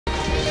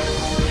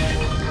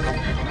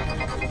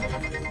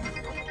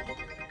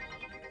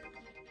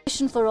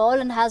Education for All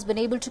and has been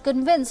able to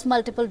convince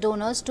multiple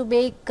donors to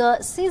make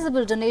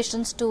sizable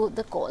donations to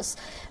the cause.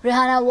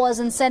 Rihanna was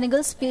in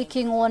Senegal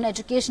speaking on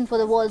education for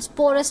the world's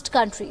poorest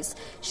countries.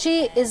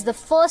 She is the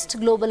first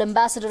global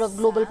ambassador of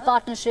Global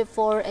Partnership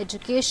for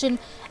Education,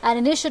 an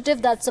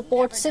initiative that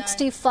supports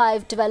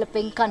 65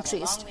 developing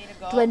countries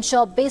to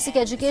ensure basic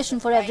education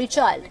for every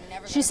child.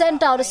 She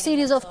sent out a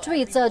series of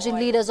tweets urging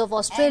leaders of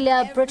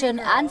Australia, Britain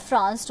and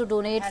France to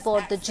donate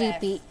for the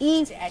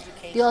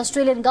GPE. The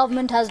Australian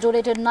government has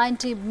donated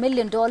 $90 million.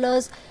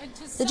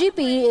 The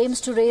GPE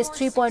aims to raise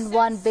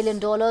 $3.1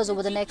 billion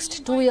over the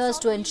next 2 years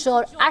to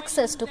ensure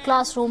access to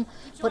classroom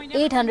for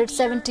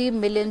 870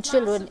 million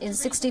children in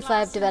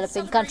 65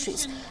 developing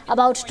countries.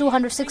 About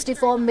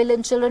 264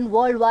 million children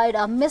worldwide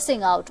are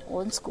missing out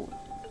on school.